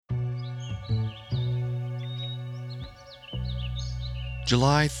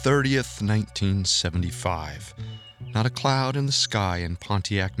July 30th, 1975. Not a cloud in the sky in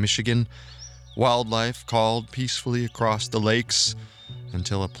Pontiac, Michigan. Wildlife called peacefully across the lakes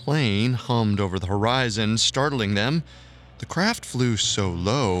until a plane hummed over the horizon, startling them. The craft flew so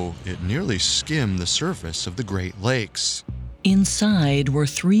low it nearly skimmed the surface of the Great Lakes. Inside were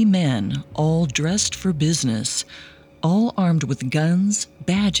 3 men, all dressed for business, all armed with guns,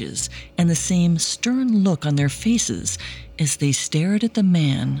 badges, and the same stern look on their faces as they stared at the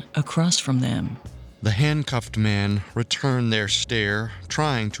man across from them. The handcuffed man returned their stare,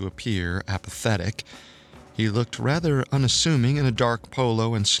 trying to appear apathetic. He looked rather unassuming in a dark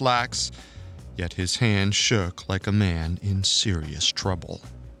polo and slacks, yet his hand shook like a man in serious trouble.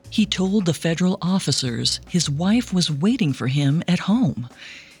 He told the federal officers his wife was waiting for him at home.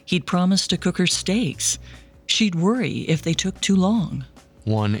 He'd promised to cook her steaks. She'd worry if they took too long.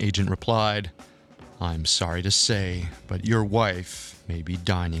 One agent replied, "I'm sorry to say, but your wife may be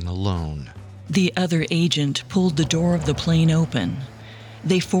dining alone." The other agent pulled the door of the plane open.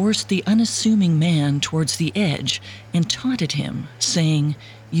 They forced the unassuming man towards the edge and taunted him, saying,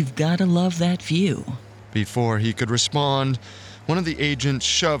 "You've got to love that view." Before he could respond, one of the agents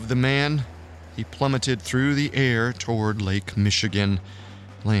shoved the man. He plummeted through the air toward Lake Michigan,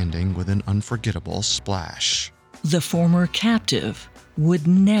 landing with an unforgettable splash. The former captive would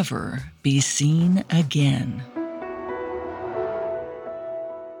never be seen again.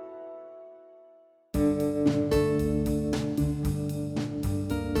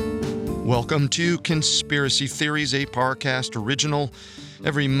 Welcome to Conspiracy Theories, a Parcast original.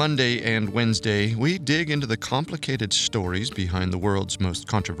 Every Monday and Wednesday, we dig into the complicated stories behind the world's most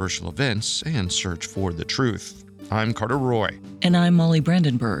controversial events and search for the truth. I'm Carter Roy. And I'm Molly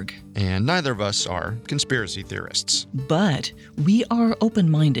Brandenburg. And neither of us are conspiracy theorists. But we are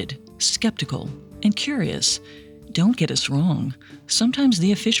open-minded, skeptical, and curious. Don't get us wrong. Sometimes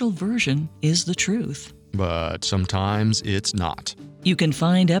the official version is the truth. But sometimes it's not. You can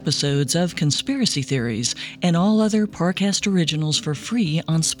find episodes of Conspiracy Theories and all other Parcast originals for free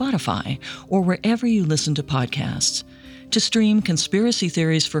on Spotify or wherever you listen to podcasts. To stream Conspiracy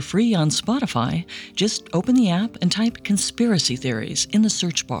Theories for free on Spotify, just open the app and type Conspiracy Theories in the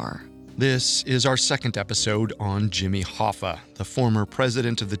search bar. This is our second episode on Jimmy Hoffa, the former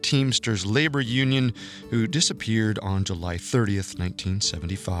president of the Teamsters Labor Union who disappeared on July 30th,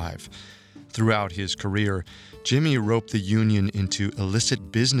 1975. Throughout his career, Jimmy roped the union into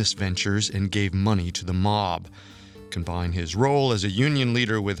illicit business ventures and gave money to the mob. Combine his role as a union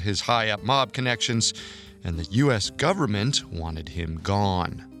leader with his high-up mob connections, and the U.S. government wanted him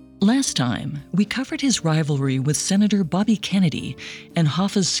gone. Last time, we covered his rivalry with Senator Bobby Kennedy and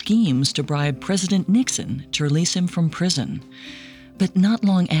Hoffa's schemes to bribe President Nixon to release him from prison. But not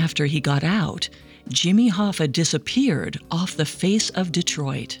long after he got out, Jimmy Hoffa disappeared off the face of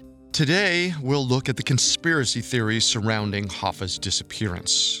Detroit. Today, we'll look at the conspiracy theories surrounding Hoffa's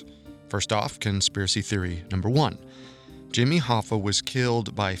disappearance. First off, conspiracy theory number 1. Jimmy Hoffa was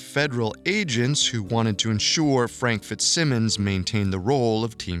killed by federal agents who wanted to ensure Frank Fitzsimmons maintained the role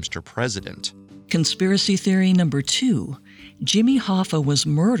of Teamster president. Conspiracy theory number 2. Jimmy Hoffa was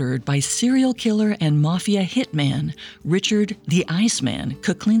murdered by serial killer and mafia hitman Richard the Iceman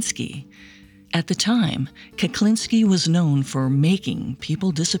Kuklinski. At the time, Kuklinski was known for making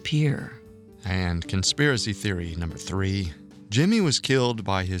people disappear. And conspiracy theory number 3. Jimmy was killed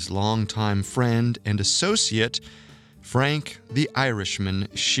by his longtime friend and associate, Frank the Irishman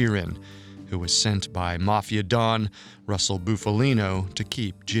Sheeran, who was sent by Mafia Don Russell Bufalino to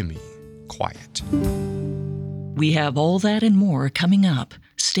keep Jimmy quiet. We have all that and more coming up.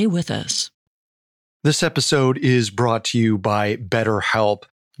 Stay with us. This episode is brought to you by BetterHelp.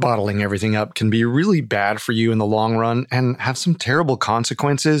 Bottling everything up can be really bad for you in the long run and have some terrible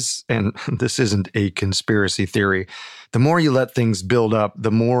consequences, and this isn't a conspiracy theory. The more you let things build up,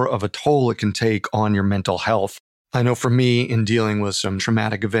 the more of a toll it can take on your mental health. I know for me, in dealing with some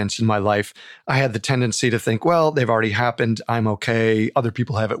traumatic events in my life, I had the tendency to think, well, they've already happened, I'm okay, other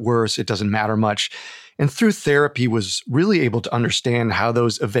people have it worse, it doesn't matter much. And through therapy was really able to understand how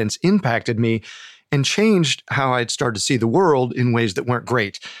those events impacted me and changed how I'd started to see the world in ways that weren't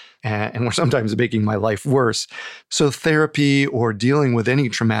great and were sometimes making my life worse. So therapy or dealing with any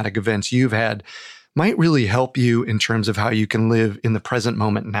traumatic events you've had might really help you in terms of how you can live in the present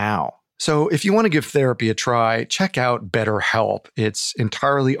moment now. So if you want to give therapy a try, check out BetterHelp. It's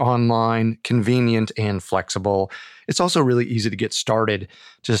entirely online, convenient, and flexible. It's also really easy to get started.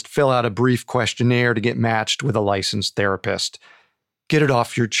 Just fill out a brief questionnaire to get matched with a licensed therapist. Get it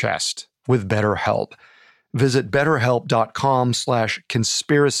off your chest with BetterHelp. Visit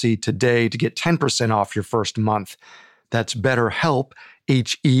betterhelp.com/conspiracy today to get 10% off your first month. That's BetterHelp,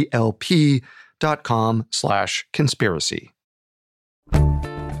 HELP.com/conspiracy.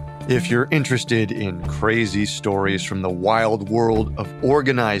 If you're interested in crazy stories from the wild world of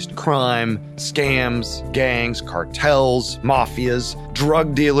organized crime, scams, gangs, cartels, mafias,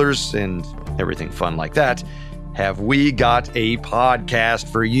 drug dealers, and everything fun like that, have we got a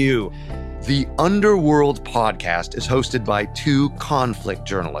podcast for you. The Underworld podcast is hosted by two conflict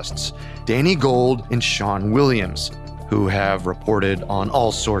journalists, Danny Gold and Sean Williams, who have reported on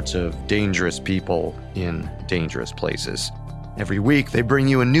all sorts of dangerous people in dangerous places. Every week, they bring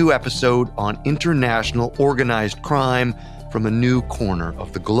you a new episode on international organized crime from a new corner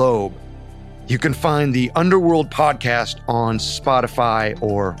of the globe. You can find the Underworld podcast on Spotify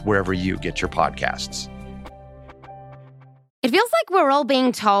or wherever you get your podcasts. It feels like we're all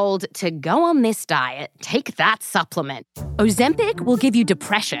being told to go on this diet, take that supplement. Ozempic will give you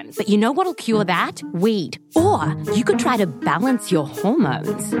depression, but you know what'll cure that? Weed. Or you could try to balance your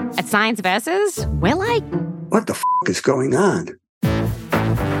hormones. At Science Versus, we're like, what the is going on?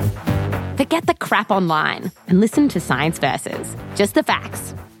 Forget the crap online and listen to Science Versus. Just the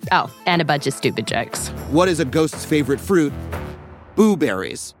facts. Oh, and a bunch of stupid jokes. What is a ghost's favorite fruit?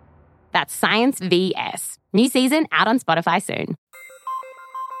 Blueberries. That's Science VS. New season out on Spotify soon.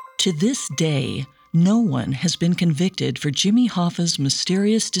 To this day, no one has been convicted for Jimmy Hoffa's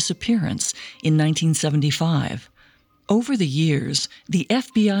mysterious disappearance in 1975. Over the years, the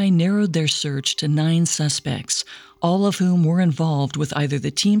FBI narrowed their search to 9 suspects, all of whom were involved with either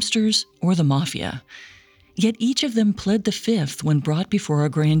the Teamsters or the Mafia. Yet each of them pled the fifth when brought before a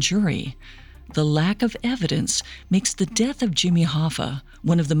grand jury. The lack of evidence makes the death of Jimmy Hoffa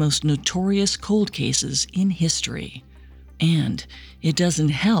one of the most notorious cold cases in history. And it doesn't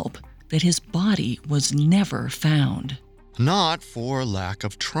help that his body was never found. Not for lack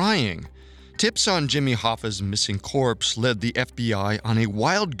of trying. Tips on Jimmy Hoffa's missing corpse led the FBI on a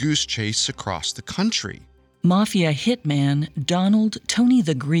wild goose chase across the country. Mafia hitman Donald Tony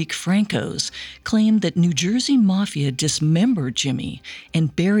the Greek Francos claimed that New Jersey Mafia dismembered Jimmy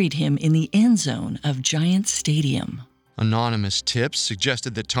and buried him in the end zone of Giant Stadium. Anonymous tips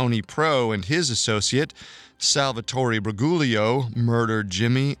suggested that Tony Pro and his associate, Salvatore Briguglio, murdered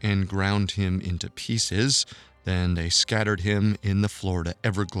Jimmy and ground him into pieces. Then they scattered him in the Florida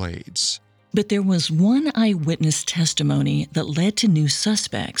Everglades. But there was one eyewitness testimony that led to new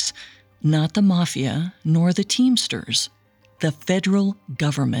suspects. Not the Mafia, nor the Teamsters. The federal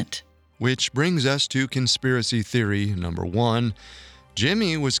government. Which brings us to conspiracy theory number 1.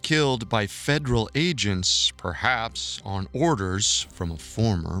 Jimmy was killed by federal agents, perhaps on orders from a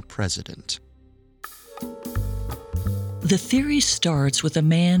former president. The theory starts with a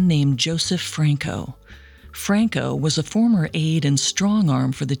man named Joseph Franco. Franco was a former aide and strong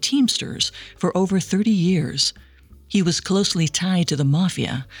arm for the Teamsters for over 30 years. He was closely tied to the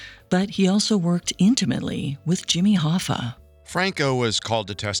Mafia, but he also worked intimately with Jimmy Hoffa. Franco was called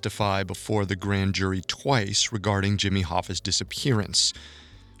to testify before the grand jury twice regarding Jimmy Hoffa's disappearance.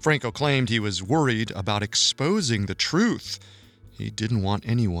 Franco claimed he was worried about exposing the truth. He didn't want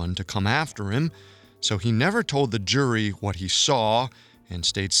anyone to come after him, so he never told the jury what he saw and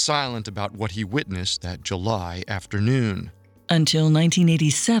stayed silent about what he witnessed that July afternoon. Until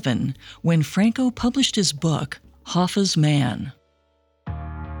 1987, when Franco published his book, Hoffa's Man.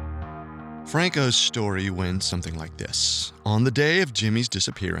 Franco's story went something like this. On the day of Jimmy's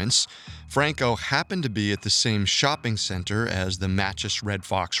disappearance, Franco happened to be at the same shopping center as the Matches Red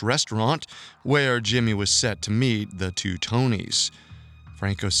Fox restaurant where Jimmy was set to meet the two Tonys.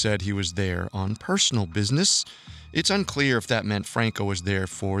 Franco said he was there on personal business. It's unclear if that meant Franco was there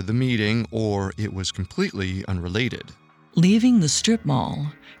for the meeting or it was completely unrelated. Leaving the strip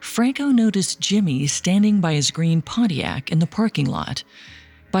mall, Franco noticed Jimmy standing by his green Pontiac in the parking lot.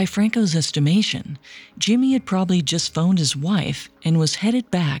 By Franco's estimation, Jimmy had probably just phoned his wife and was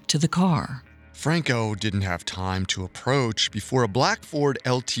headed back to the car. Franco didn't have time to approach before a black Ford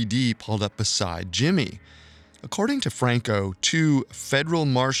LTD pulled up beside Jimmy. According to Franco, 2 federal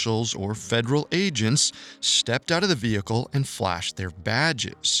marshals or federal agents stepped out of the vehicle and flashed their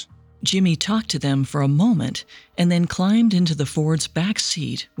badges. Jimmy talked to them for a moment and then climbed into the Ford's back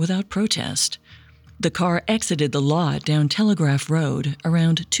seat without protest. The car exited the lot down Telegraph Road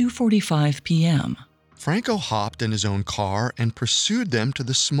around 2:45 p.m. Franco hopped in his own car and pursued them to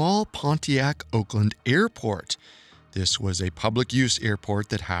the small Pontiac Oakland Airport. This was a public-use airport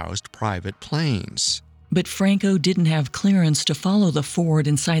that housed private planes. But Franco didn't have clearance to follow the Ford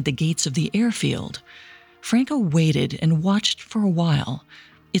inside the gates of the airfield. Franco waited and watched for a while.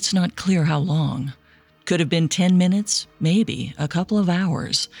 It's not clear how long. Could have been 10 minutes, maybe a couple of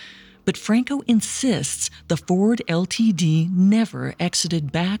hours. But but Franco insists the Ford LTD never exited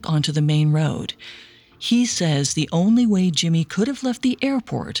back onto the main road. He says the only way Jimmy could have left the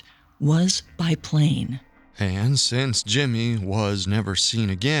airport was by plane. And since Jimmy was never seen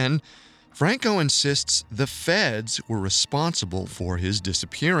again, Franco insists the feds were responsible for his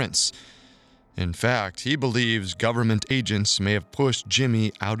disappearance. In fact, he believes government agents may have pushed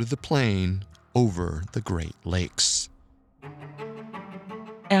Jimmy out of the plane over the Great Lakes.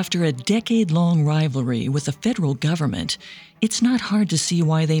 After a decade-long rivalry with the federal government, it's not hard to see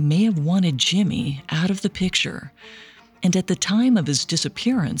why they may have wanted Jimmy out of the picture. And at the time of his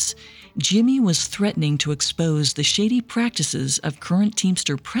disappearance, Jimmy was threatening to expose the shady practices of current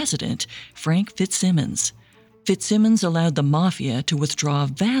Teamster president Frank Fitzsimmons. Fitzsimmons allowed the mafia to withdraw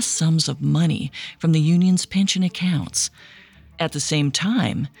vast sums of money from the union's pension accounts. At the same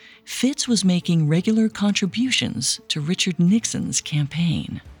time, Fitz was making regular contributions to Richard Nixon's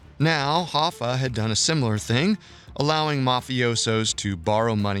campaign. Now, Hoffa had done a similar thing, allowing mafiosos to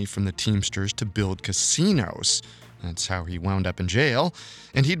borrow money from the Teamsters to build casinos. That's how he wound up in jail,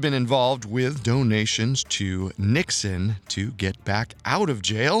 and he'd been involved with donations to Nixon to get back out of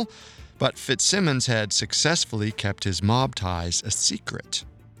jail, but Fitzsimmons had successfully kept his mob ties a secret.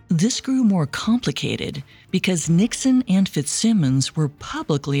 This grew more complicated because Nixon and Fitzsimmons were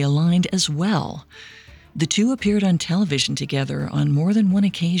publicly aligned as well. The two appeared on television together on more than one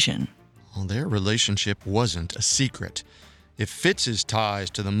occasion. Well, their relationship wasn't a secret. If Fitz's ties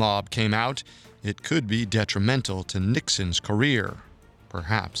to the mob came out, it could be detrimental to Nixon's career,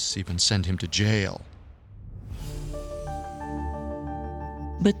 perhaps even send him to jail.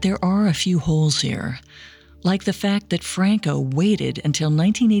 But there are a few holes here, like the fact that Franco waited until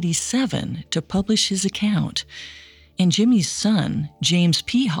 1987 to publish his account, and Jimmy's son, James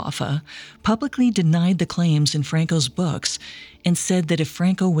P. Hoffa, publicly denied the claims in Franco's books and said that if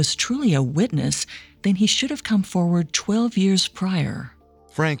Franco was truly a witness, then he should have come forward 12 years prior.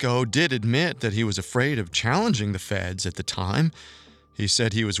 Franco did admit that he was afraid of challenging the feds at the time. He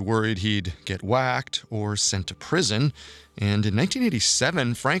said he was worried he'd get whacked or sent to prison, and in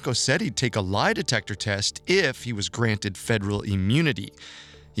 1987, Franco said he'd take a lie detector test if he was granted federal immunity.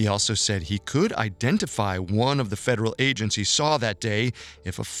 He also said he could identify one of the federal agents he saw that day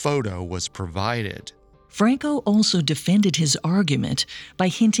if a photo was provided. Franco also defended his argument by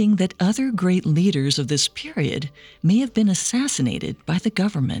hinting that other great leaders of this period may have been assassinated by the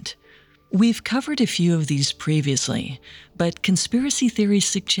government. We've covered a few of these previously, but conspiracy theories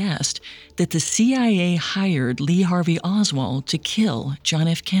suggest that the CIA hired Lee Harvey Oswald to kill John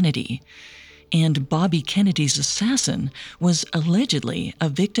F. Kennedy, and Bobby Kennedy's assassin was allegedly a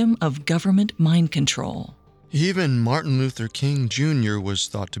victim of government mind control. Even Martin Luther King Jr. was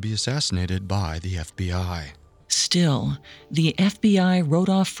thought to be assassinated by the FBI. Still, the FBI wrote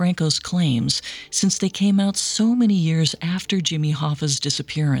off Franco's claims since they came out so many years after Jimmy Hoffa's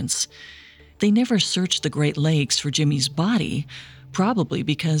disappearance. They never searched the Great Lakes for Jimmy's body, probably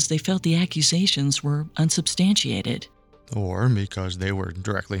because they felt the accusations were unsubstantiated. Or because they were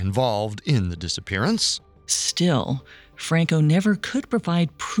directly involved in the disappearance. Still, Franco never could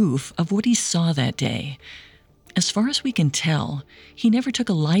provide proof of what he saw that day. As far as we can tell, he never took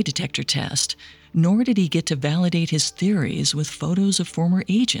a lie detector test, nor did he get to validate his theories with photos of former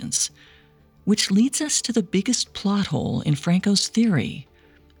agents. Which leads us to the biggest plot hole in Franco's theory.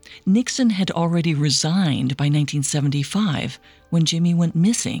 Nixon had already resigned by 1975 when Jimmy went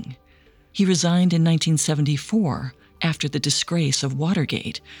missing. He resigned in 1974 after the disgrace of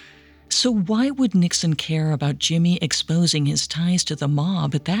Watergate. So why would Nixon care about Jimmy exposing his ties to the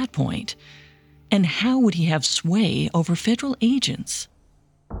mob at that point? And how would he have sway over federal agents?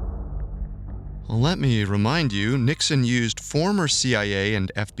 Well, let me remind you, Nixon used former CIA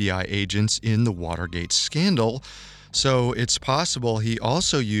and FBI agents in the Watergate scandal, so it's possible he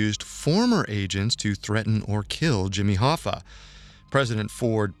also used former agents to threaten or kill Jimmy Hoffa. President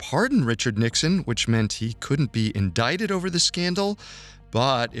Ford pardoned Richard Nixon, which meant he couldn't be indicted over the scandal,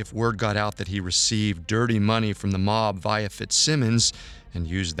 but if word got out that he received dirty money from the mob via Fitzsimmons and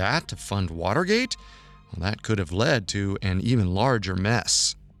used that to fund Watergate, well, that could have led to an even larger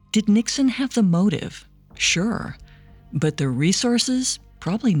mess. Did Nixon have the motive? Sure. But the resources?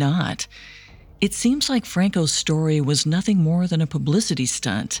 Probably not. It seems like Franco's story was nothing more than a publicity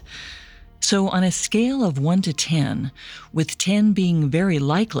stunt. So on a scale of 1 to 10, with 10 being very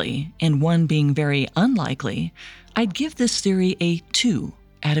likely and 1 being very unlikely, I'd give this theory a 2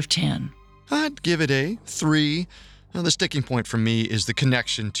 out of 10. I'd give it a 3. Now, the sticking point for me is the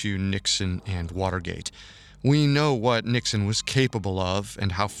connection to Nixon and Watergate. We know what Nixon was capable of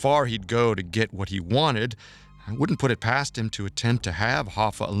and how far he'd go to get what he wanted. I wouldn't put it past him to attempt to have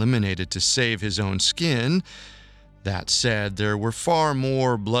Hoffa eliminated to save his own skin. That said, there were far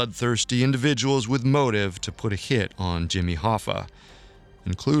more bloodthirsty individuals with motive to put a hit on Jimmy Hoffa,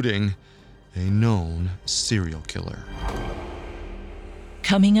 including a known serial killer.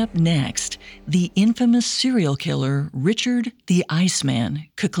 Coming up next, the infamous serial killer Richard the Iceman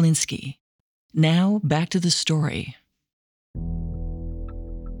Kuklinski. Now, back to the story.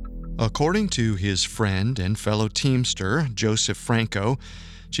 According to his friend and fellow teamster, Joseph Franco,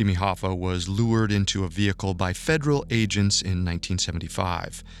 Jimmy Hoffa was lured into a vehicle by federal agents in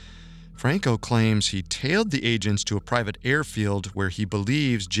 1975. Franco claims he tailed the agents to a private airfield where he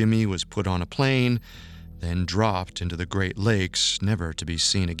believes Jimmy was put on a plane, then dropped into the Great Lakes, never to be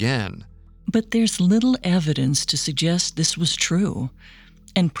seen again. But there's little evidence to suggest this was true.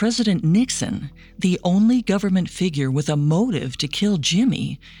 And President Nixon, the only government figure with a motive to kill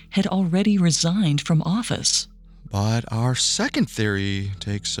Jimmy, had already resigned from office. But our second theory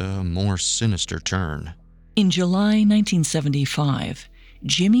takes a more sinister turn. In July 1975,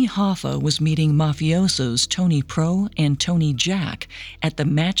 Jimmy Hoffa was meeting mafiosos Tony Pro and Tony Jack at the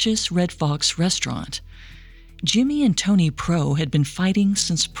Matches Red Fox restaurant. Jimmy and Tony Pro had been fighting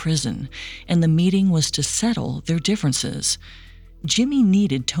since prison, and the meeting was to settle their differences. Jimmy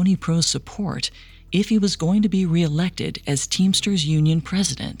needed Tony Pro's support if he was going to be reelected as Teamsters Union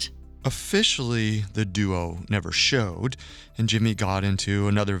president. Officially, the duo never showed, and Jimmy got into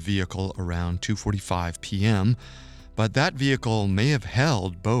another vehicle around 2:45 p.m., but that vehicle may have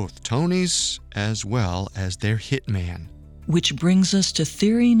held both Tony's as well as their hitman. Which brings us to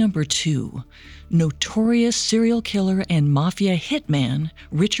theory number 2. Notorious serial killer and mafia hitman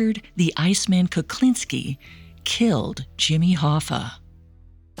Richard the Iceman Kuklinski killed Jimmy Hoffa.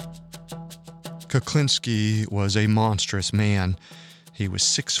 Kuklinski was a monstrous man. He was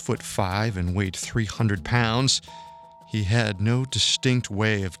 6'5" and weighed 300 pounds. He had no distinct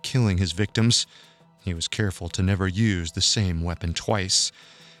way of killing his victims. He was careful to never use the same weapon twice.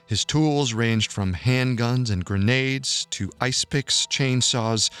 His tools ranged from handguns and grenades to ice picks,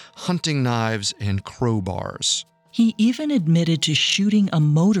 chainsaws, hunting knives, and crowbars. He even admitted to shooting a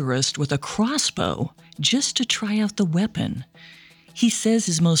motorist with a crossbow just to try out the weapon. He says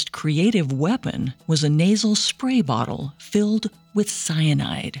his most creative weapon was a nasal spray bottle filled with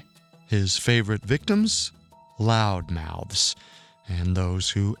cyanide. His favorite victims? Loudmouths, and those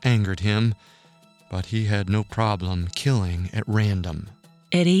who angered him. But he had no problem killing at random.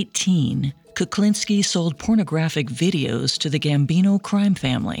 At 18, Kuklinski sold pornographic videos to the Gambino crime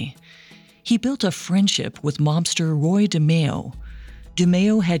family. He built a friendship with mobster Roy DeMeo.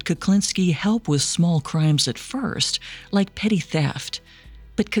 DeMeo had Kuklinski help with small crimes at first, like petty theft.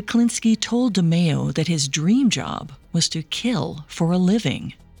 But Kuklinski told DeMeo that his dream job was to kill for a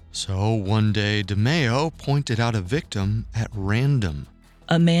living. So one day, DeMeo pointed out a victim at random.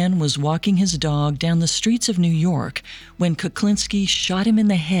 A man was walking his dog down the streets of New York when Kuklinski shot him in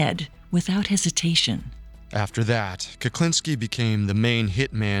the head without hesitation. After that, Kuklinski became the main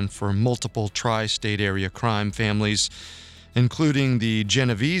hitman for multiple tri-state area crime families, including the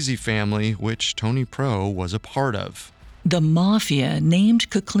Genovese family, which Tony Pro was a part of. The mafia named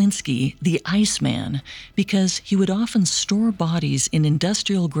Kuklinski the Iceman because he would often store bodies in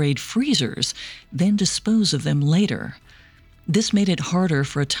industrial-grade freezers, then dispose of them later. This made it harder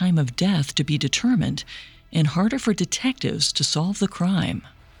for a time of death to be determined and harder for detectives to solve the crime.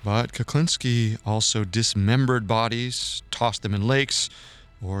 But Kuklinski also dismembered bodies, tossed them in lakes,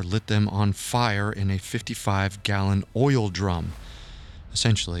 or lit them on fire in a 55-gallon oil drum.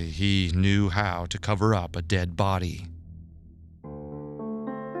 Essentially, he knew how to cover up a dead body.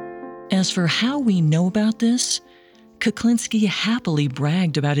 As for how we know about this, Kuklinski happily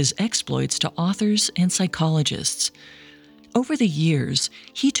bragged about his exploits to authors and psychologists. Over the years,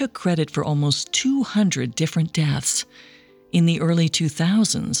 he took credit for almost 200 different deaths. In the early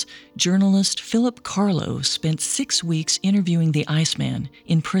 2000s, journalist Philip Carlo spent 6 weeks interviewing the Iceman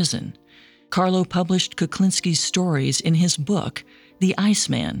in prison. Carlo published Kuklinski's stories in his book, The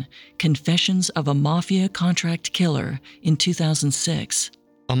Iceman: Confessions of a Mafia Contract Killer, in 2006.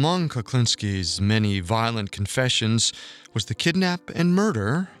 Among Kuklinski's many violent confessions was the kidnap and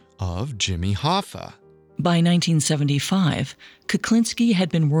murder of Jimmy Hoffa. By 1975, Kuklinski had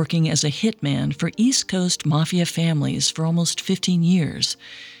been working as a hitman for East Coast mafia families for almost 15 years.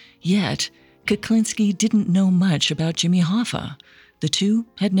 Yet, Kuklinski didn't know much about Jimmy Hoffa. The two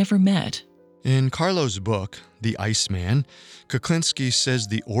had never met. In Carlo's book, The Iceman, Kuklinski says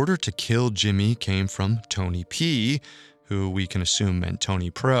the order to kill Jimmy came from Tony P., who we can assume meant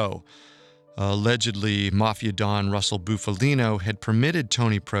Tony Pro. Allegedly, Mafia Don Russell Bufalino had permitted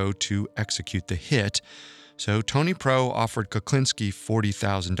Tony Pro to execute the hit, So Tony Pro offered Kuklinski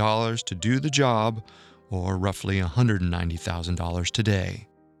 $40,000 to do the job, or roughly $190,000 today.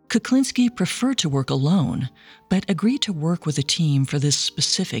 Kuklinski preferred to work alone, but agreed to work with a team for this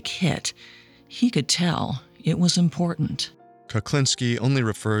specific hit. He could tell it was important. Kuklinski only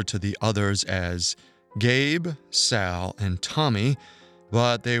referred to the others as Gabe, Sal, and Tommy,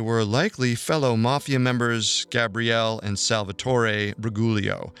 but they were likely fellow mafia members Gabriele and Salvatore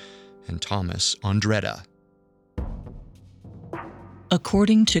Briguglio and Thomas Andretta.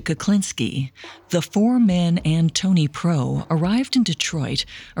 According to Kuklinski, the four men and Tony Pro arrived in Detroit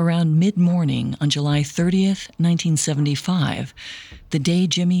around mid-morning on July 30th, 1975, the day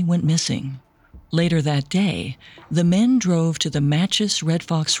Jimmy went missing. Later that day, the men drove to the Matches Red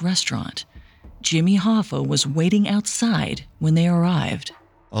Fox restaurant. Jimmy Hoffa was waiting outside when they arrived.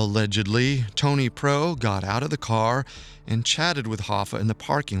 Allegedly, Tony Pro got out of the car and chatted with Hoffa in the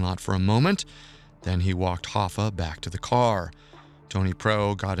parking lot for a moment. Then he walked Hoffa back to the car. Tony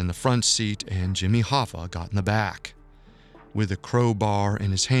Pro got in the front seat and Jimmy Hoffa got in the back. With a crowbar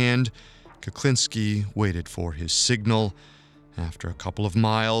in his hand, Kuklinski waited for his signal. After a couple of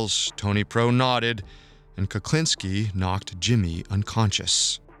miles, Tony Pro nodded, and Kuklinski knocked Jimmy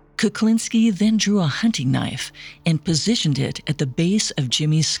unconscious. Kuklinski then drew a hunting knife and positioned it at the base of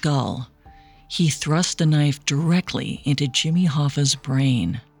Jimmy's skull. He thrust the knife directly into Jimmy Hoffa's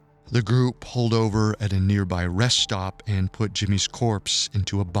brain. The group pulled over at a nearby rest stop and put Jimmy's corpse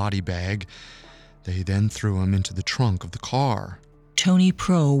into a body bag. They then threw him into the trunk of the car. Tony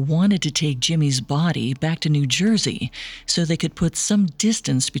Pro wanted to take Jimmy's body back to New Jersey so they could put some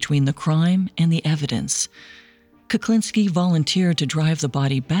distance between the crime and the evidence. Kuklinski volunteered to drive the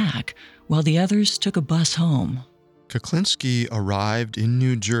body back while the others took a bus home. Kuklinski arrived in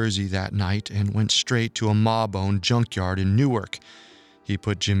New Jersey that night and went straight to a mob-owned junkyard in Newark. He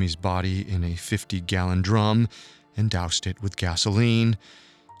put Jimmy's body in a 50-gallon drum and doused it with gasoline.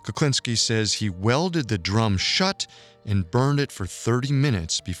 Kuklinski says he welded the drum shut and burned it for 30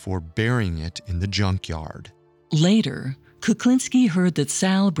 minutes before burying it in the junkyard. Later, Kuklinski heard that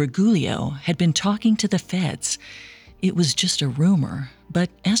Sal Briguglio had been talking to the feds. It was just a rumor,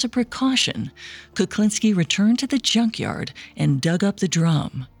 but as a precaution, Kuklinski returned to the junkyard and dug up the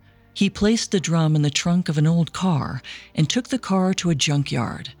drum. He placed the drum in the trunk of an old car and took the car to a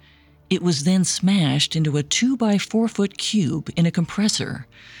junkyard. It was then smashed into a 2-by-4-foot cube in a compressor.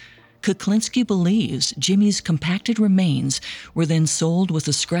 Kuklinski believes Jimmy's compacted remains were then sold with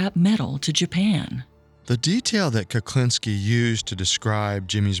the scrap metal to Japan. The detail that Kuklinski used to describe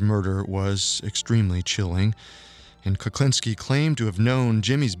Jimmy's murder was extremely chilling, and Kuklinski claimed to have known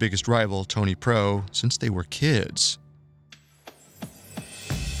Jimmy's biggest rival, Tony Pro, since they were kids.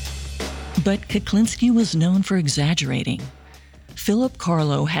 But Kuklinski was known for exaggerating. Philip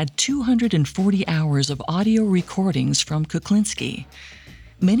Carlo had 240 hours of audio recordings from Kuklinski.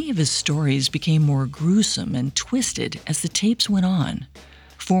 Many of his stories became more gruesome and twisted as the tapes went on.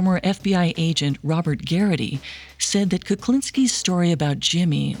 Former FBI agent Robert Garrity said that Kuklinski's story about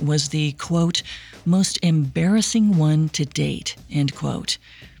Jimmy was the, quote, most embarrassing one to date, end quote.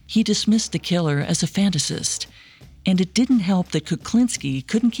 He dismissed the killer as a fantasist. And it didn't help that Kuklinski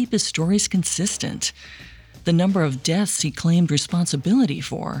couldn't keep his stories consistent. The number of deaths he claimed responsibility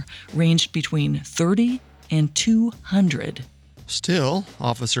for ranged between 30 and 200. Still,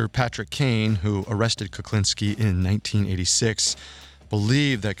 Officer Patrick Kane, who arrested Kuklinski in 1986,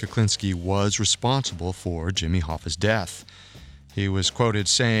 believed that Kuklinski was responsible for Jimmy Hoffa's death. He was quoted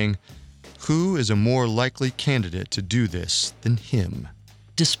saying, "Who is a more likely candidate to do this than him?"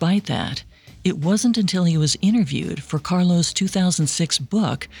 Despite that, it wasn't until he was interviewed for Carlo's 2006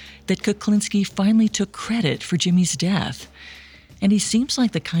 book that Kuklinski finally took credit for Jimmy's death. And he seems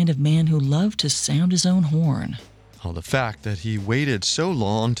like the kind of man who loved to sound his own horn. Well, the fact that he waited so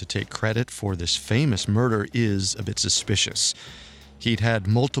long to take credit for this famous murder is a bit suspicious. He'd had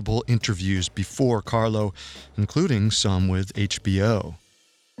multiple interviews before Carlo, including some with HBO.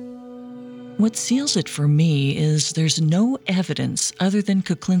 What seals it for me is there's no evidence other than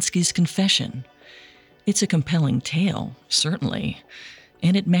Kuklinski's confession. It's a compelling tale, certainly,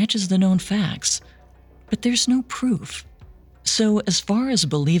 and it matches the known facts, but there's no proof. So as far as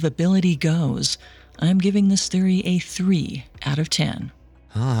believability goes, I'm giving this theory a 3 out of 10.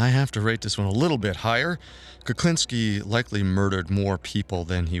 I have to rate this one a little bit higher. Kuklinski likely murdered more people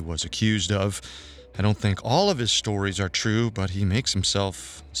than he was accused of. I don't think all of his stories are true, but he makes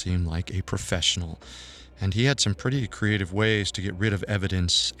himself seem like a professional. And he had some pretty creative ways to get rid of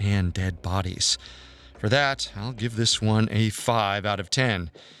evidence and dead bodies. For that, I'll give this one a 5 out of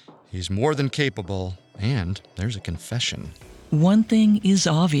 10. He's more than capable, and there's a confession. One thing is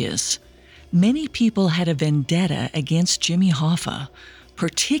obvious. Many people had a vendetta against Jimmy Hoffa,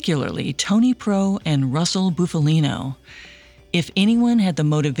 particularly Tony Pro and Russell Bufalino. If anyone had the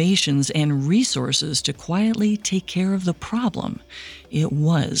motivations and resources to quietly take care of the problem, it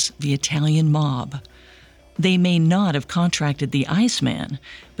was the Italian mob. They may not have contracted the Iceman,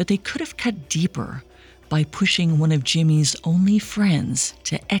 but they could have cut deeper by pushing one of Jimmy's only friends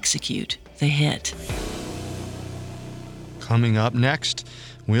to execute the hit. Coming up next,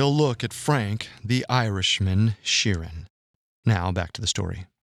 we'll look at Frank, the Irishman Sheeran. Now, back to the story.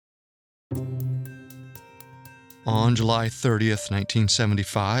 On July 30th,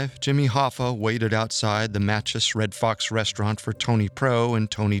 1975, Jimmy Hoffa waited outside the Matches Red Fox restaurant for Tony Pro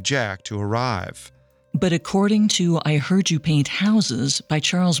and Tony Jack to arrive. But according to I Heard You Paint Houses by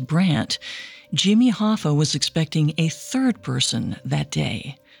Charles Brandt, Jimmy Hoffa was expecting a third person that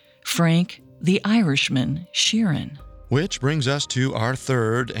day, Frank, the Irishman Sheeran. Which brings us to our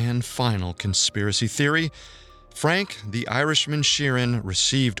third and final conspiracy theory. Frank, the Irishman Sheeran,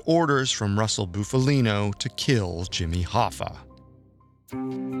 received orders from Russell Bufalino to kill Jimmy Hoffa.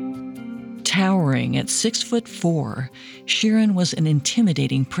 Towering at 6'4", Sheeran was an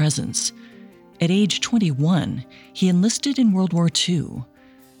intimidating presence. At age 21, he enlisted in World War II.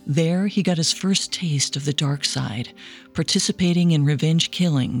 There, he got his first taste of the dark side, participating in revenge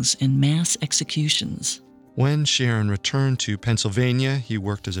killings and mass executions. When Sheeran returned to Pennsylvania, he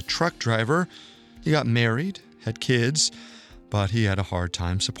worked as a truck driver. He got married, had kids, but he had a hard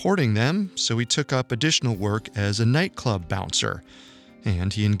time supporting them, so he took up additional work as a nightclub bouncer,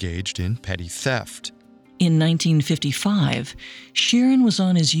 and he engaged in petty theft. In 1955, Sheeran was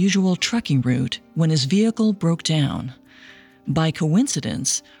on his usual trucking route when his vehicle broke down. By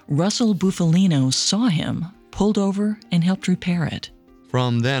coincidence, Russell Bufalino saw him, pulled over, and helped repair it.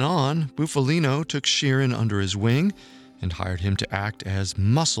 From then on, Bufalino took Sheeran under his wing and hired him to act as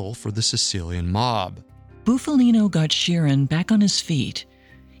muscle for the Sicilian mob. Bufalino got Sheeran back on his feet.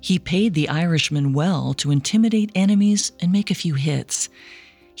 He paid the Irishman well to intimidate enemies and make a few hits.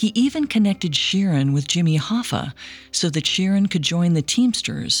 He even connected Sheeran with Jimmy Hoffa so that Sheeran could join the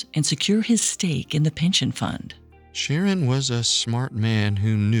Teamsters and secure his stake in the pension fund. Sheeran was a smart man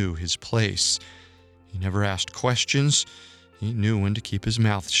who knew his place. He never asked questions, he knew when to keep his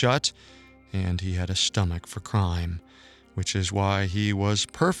mouth shut, and he had a stomach for crime, which is why he was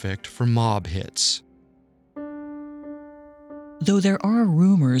perfect for mob hits. Though there are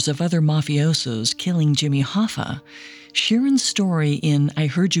rumors of other mafiosos killing Jimmy Hoffa, Sheeran's story in I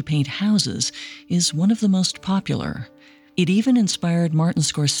Heard You Paint Houses is one of the most popular. It even inspired Martin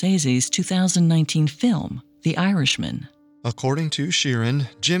Scorsese's 2019 film, The Irishman. According to Sheeran,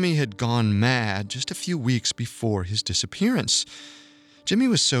 Jimmy had gone mad just a few weeks before his disappearance. Jimmy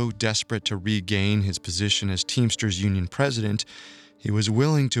was so desperate to regain his position as Teamsters Union president, he was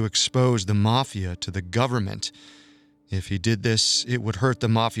willing to expose the mafia to the government. If he did this, it would hurt the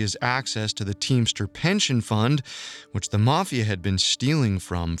mafia's access to the Teamster pension fund, which the mafia had been stealing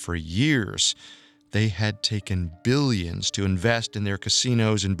from for years. They had taken billions to invest in their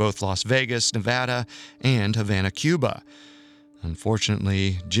casinos in both Las Vegas, Nevada, and Havana, Cuba.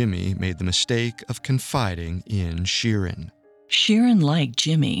 Unfortunately, Jimmy made the mistake of confiding in Sheeran. Sheeran liked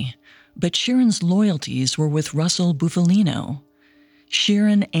Jimmy, but Sheeran's loyalties were with Russell Bufalino.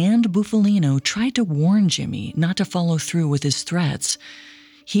 Sheeran and Bufalino tried to warn Jimmy not to follow through with his threats.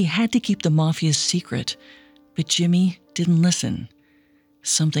 He had to keep the mafia's secret, but Jimmy didn't listen.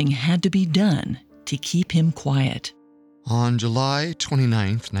 Something had to be done to keep him quiet. On July 29,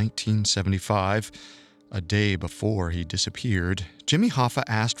 1975, a day before he disappeared, Jimmy Hoffa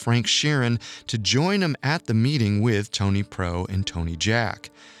asked Frank Sheeran to join him at the meeting with Tony Pro and Tony Jack.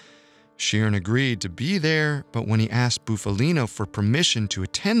 Sheeran agreed to be there, but when he asked Bufalino for permission to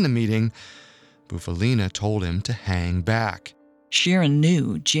attend the meeting, Bufalino told him to hang back. Sheeran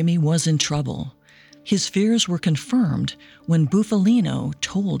knew Jimmy was in trouble. His fears were confirmed when Bufalino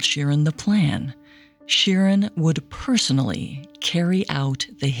told Sheeran the plan. Sheeran would personally carry out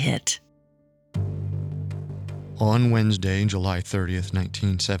the hit. On Wednesday, July 30th,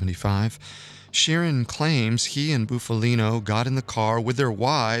 1975, Sheeran claims he and Bufalino got in the car with their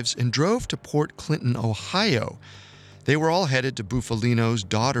wives and drove to Port Clinton, Ohio. They were all headed to Bufalino's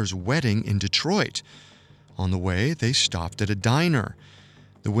daughter's wedding in Detroit. On the way, they stopped at a diner.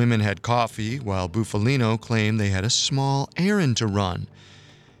 The women had coffee, while Bufalino claimed they had a small errand to run.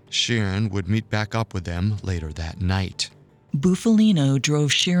 Sheeran would meet back up with them later that night. Bufalino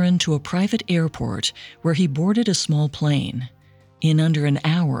drove Sheeran to a private airport where he boarded a small plane. In under an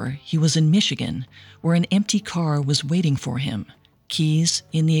hour, he was in Michigan, where an empty car was waiting for him, keys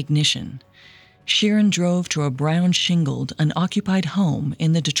in the ignition. Sheeran drove to a brown-shingled, unoccupied home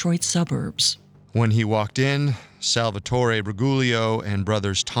in the Detroit suburbs. When he walked in, Salvatore Briguglio and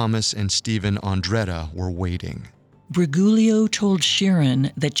brothers Thomas and Stephen Andretta were waiting. Briguglio told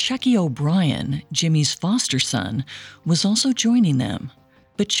Sheeran that Chucky O'Brien, Jimmy's foster son, was also joining them.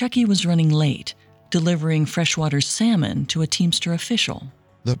 But Chucky was running late, delivering freshwater salmon to a Teamster official.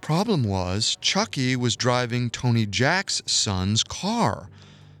 The problem was Chucky was driving Tony Jack's son's car,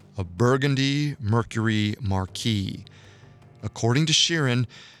 a burgundy Mercury Marquis. According to Sheeran,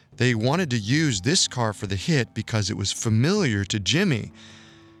 they wanted to use this car for the hit because it was familiar to Jimmy.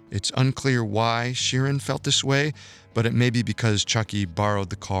 It's unclear why Sheeran felt this way, but it may be because Chucky borrowed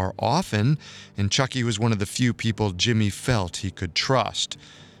the car often, and Chucky was one of the few people Jimmy felt he could trust.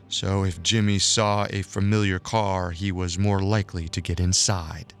 So if Jimmy saw a familiar car, he was more likely to get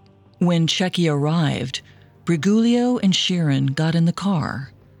inside. When Chucky arrived, Briguglio and Sheeran got in the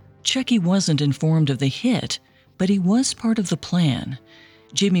car. Chucky wasn't informed of the hit, but he was part of the plan.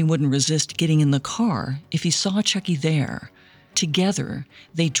 Jimmy wouldn't resist getting in the car if he saw Chucky there. Together,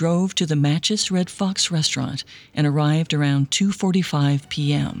 they drove to the Matches Red Fox restaurant and arrived around 2:45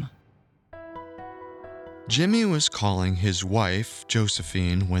 p.m. Jimmy was calling his wife,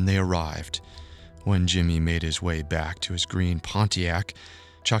 Josephine, when they arrived. When Jimmy made his way back to his green Pontiac,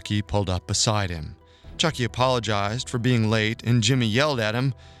 Chucky pulled up beside him. Chucky apologized for being late, and Jimmy yelled at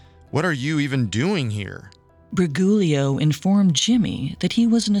him, "What are you even doing here?" Briguglio informed Jimmy that he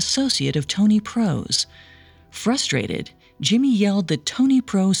was an associate of Tony Pro's. Frustrated, Jimmy yelled that Tony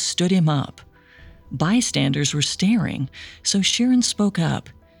Pro stood him up. Bystanders were staring, so Sheeran spoke up.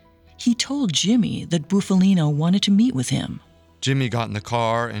 He told Jimmy that Bufalino wanted to meet with him. Jimmy got in the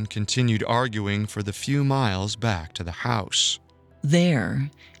car and continued arguing for the few miles back to the house.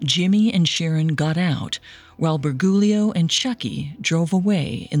 There, Jimmy and Sheeran got out, while Briguglio and Chucky drove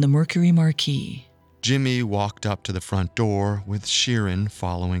away in the Mercury Marquis. Jimmy walked up to the front door with Sheeran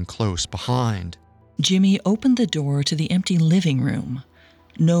following close behind. Jimmy opened the door to the empty living room.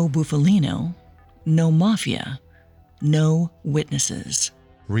 No Bufalino, no mafia, no witnesses.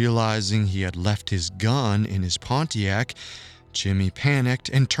 Realizing he had left his gun in his Pontiac, Jimmy panicked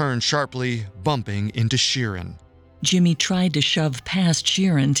and turned sharply, bumping into Sheeran. Jimmy tried to shove past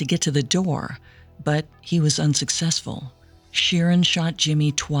Sheeran to get to the door, but he was unsuccessful. Sheeran shot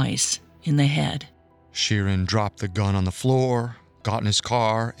Jimmy twice in the head. Sheeran dropped the gun on the floor, got in his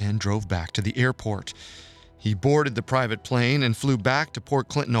car, and drove back to the airport. He boarded the private plane and flew back to Port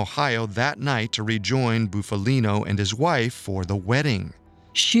Clinton, Ohio that night to rejoin Bufalino and his wife for the wedding.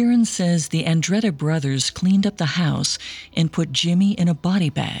 Sheeran says the Andretta brothers cleaned up the house and put Jimmy in a body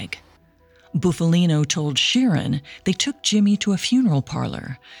bag. Bufalino told Sheeran they took Jimmy to a funeral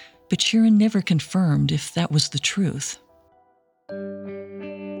parlor, but Sheeran never confirmed if that was the truth.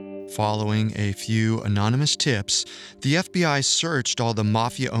 Following a few anonymous tips, the FBI searched all the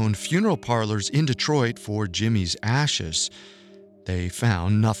mafia-owned funeral parlors in Detroit for Jimmy's ashes. They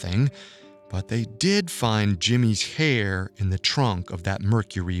found nothing, but they did find Jimmy's hair in the trunk of that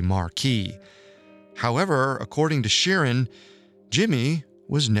Mercury Marquis. However, according to Sheeran, Jimmy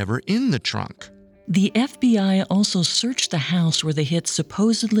was never in the trunk. The FBI also searched the house where the hit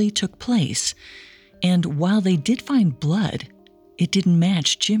supposedly took place, and while they did find blood, it didn't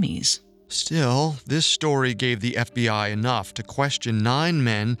match Jimmy's. Still, this story gave the FBI enough to question 9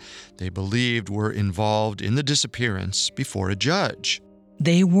 men they believed were involved in the disappearance before a judge.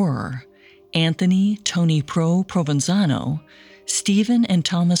 They were Anthony Tony Pro Provenzano, Stephen and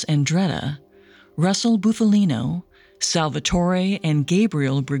Thomas Andretta, Russell Bufalino, Salvatore and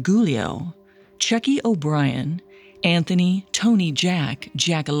Gabriel Briguglio, Chucky O'Brien, Anthony Tony Jack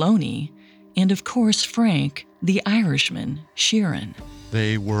Giacalone, and of course Frank, the Irishman, Sheeran.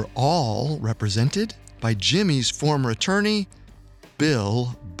 They were all represented by Jimmy's former attorney,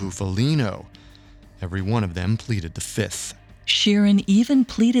 Bill Bufalino. Every one of them pleaded the fifth. Sheeran even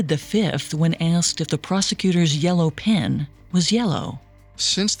pleaded the fifth when asked if the prosecutor's yellow pen was yellow.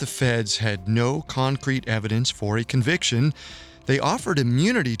 Since the feds had no concrete evidence for a conviction, they offered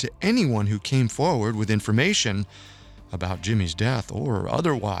immunity to anyone who came forward with information about Jimmy's death or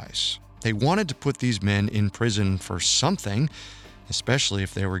otherwise. They wanted to put these men in prison for something, especially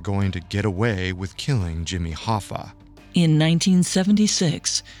if they were going to get away with killing Jimmy Hoffa. In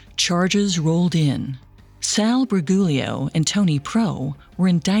 1976, charges rolled in. Sal Briguglio and Tony Pro were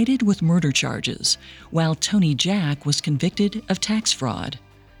indicted with murder charges, while Tony Jack was convicted of tax fraud.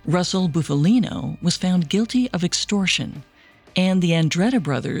 Russell Bufalino was found guilty of extortion, and the Andretta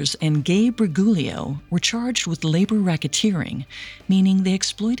brothers and Gabe Briguglio were charged with labor racketeering, meaning they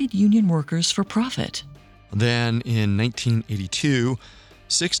exploited union workers for profit. Then, in 1982,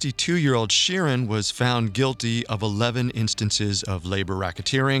 62-year-old Sheeran was found guilty of 11 instances of labor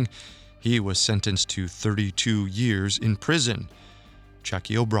racketeering. He was sentenced to 32 years in prison.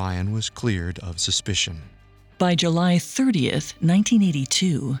 Chucky O'Brien was cleared of suspicion. By July 30th,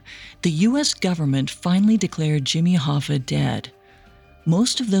 1982, the U.S. government finally declared Jimmy Hoffa dead.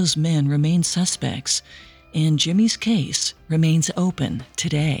 Most of those men remain suspects, and Jimmy's case remains open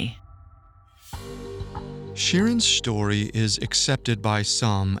today. Sheeran's story is accepted by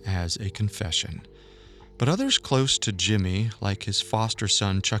some as a confession, but others close to Jimmy, like his foster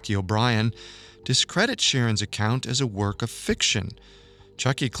son Chucky O'Brien, discredit Sheeran's account as a work of fiction.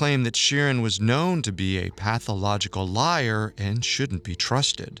 Chucky claimed that Sheeran was known to be a pathological liar and shouldn't be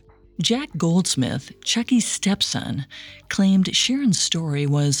trusted. Jack Goldsmith, Chucky's stepson, claimed Sheeran's story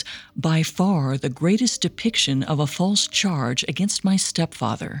was by far the greatest depiction of a false charge against my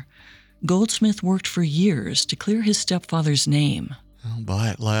stepfather. Goldsmith worked for years to clear his stepfather's name.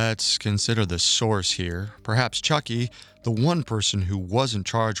 But let's consider the source here. Perhaps Chucky, the one person who wasn't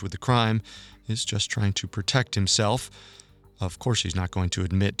charged with the crime, is just trying to protect himself. Of course, he's not going to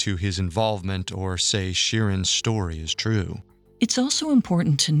admit to his involvement or say Sheeran's story is true. It's also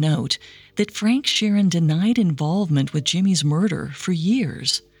important to note that Frank Sheeran denied involvement with Jimmy's murder for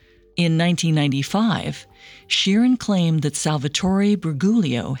years. In 1995, Sheeran claimed that Salvatore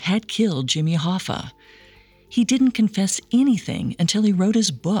Briguglio had killed Jimmy Hoffa. He didn't confess anything until he wrote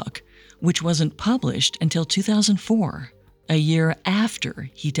his book, which wasn't published until 2004, a year after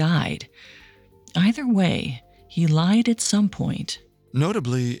he died. Either way, he lied at some point.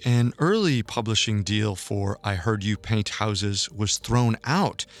 Notably, an early publishing deal for I Heard You Paint Houses was thrown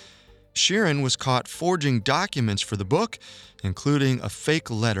out. Sheeran was caught forging documents for the book, including a fake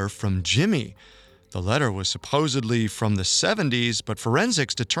letter from Jimmy. The letter was supposedly from the 70s, but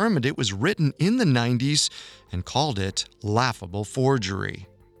forensics determined it was written in the 90s and called it laughable forgery.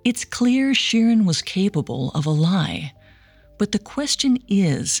 It's clear Sheeran was capable of a lie. But the question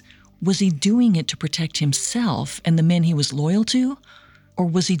is, was he doing it to protect himself and the men he was loyal to? Or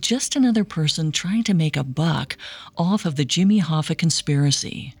was he just another person trying to make a buck off of the Jimmy Hoffa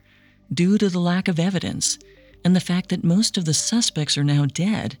conspiracy? Due to the lack of evidence and the fact that most of the suspects are now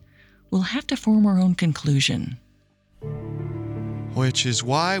dead, we'll have to form our own conclusion. Which is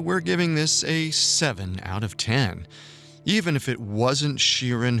why we're giving this a 7 out of 10. Even if it wasn't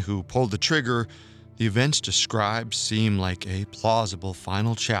Sheeran who pulled the trigger, the events described seem like a plausible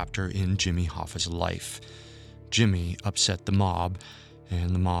final chapter in Jimmy Hoffa's life. Jimmy upset the mob,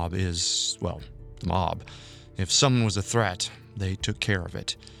 and the mob is, well, the mob. If someone was a threat, they took care of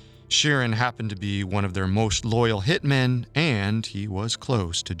it. Sheeran happened to be one of their most loyal hitmen, and he was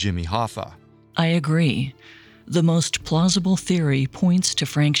close to Jimmy Hoffa. I agree. The most plausible theory points to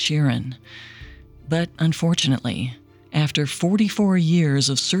Frank Sheeran. But unfortunately, after 44 years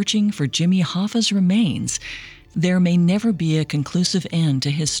of searching for Jimmy Hoffa's remains, there may never be a conclusive end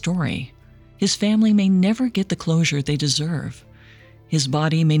to his story. His family may never get the closure they deserve. His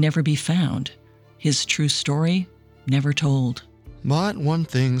body may never be found. His true story never told. But one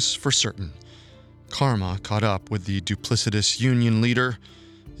thing's for certain. Karma caught up with the duplicitous union leader.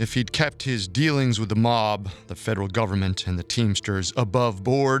 If he'd kept his dealings with the mob, the federal government, and the Teamsters above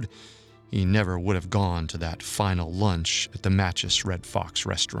board, he never would have gone to that final lunch at the Match's Red Fox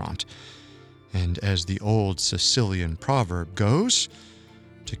restaurant. And as the old Sicilian proverb goes,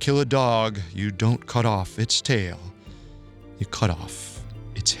 to kill a dog, you don't cut off its tail, you cut off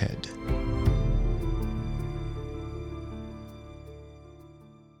its head.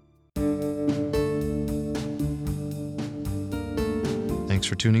 Thanks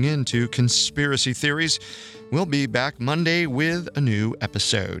for tuning in to Conspiracy Theories. We'll be back Monday with a new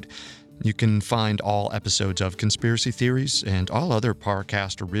episode. You can find all episodes of Conspiracy Theories and all other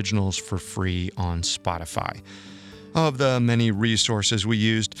Parcast originals for free on Spotify. Of the many resources we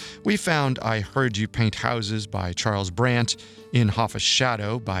used, we found I Heard You Paint Houses by Charles Brandt, In Hoffa's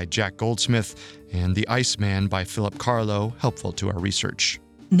Shadow by Jack Goldsmith, and The Iceman by Philip Carlo helpful to our research.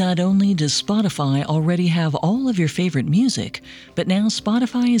 Not only does Spotify already have all of your favorite music, but now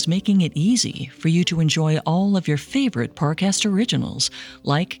Spotify is making it easy for you to enjoy all of your favorite Parcast originals,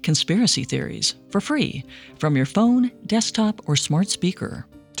 like Conspiracy Theories, for free from your phone, desktop, or smart speaker.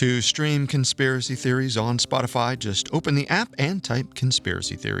 To stream Conspiracy Theories on Spotify, just open the app and type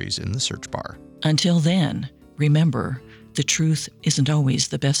Conspiracy Theories in the search bar. Until then, remember, the truth isn't always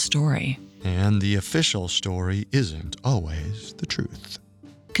the best story. And the official story isn't always the truth.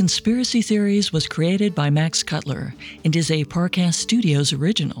 Conspiracy Theories was created by Max Cutler and is a Parcast Studios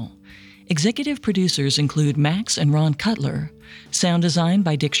original. Executive producers include Max and Ron Cutler, sound design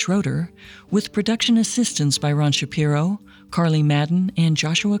by Dick Schroeder, with production assistance by Ron Shapiro, Carly Madden, and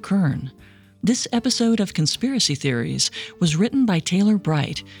Joshua Kern. This episode of Conspiracy Theories was written by Taylor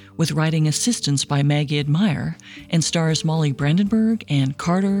Bright, with writing assistance by Maggie Admire, and stars Molly Brandenburg and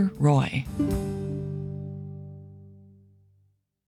Carter Roy.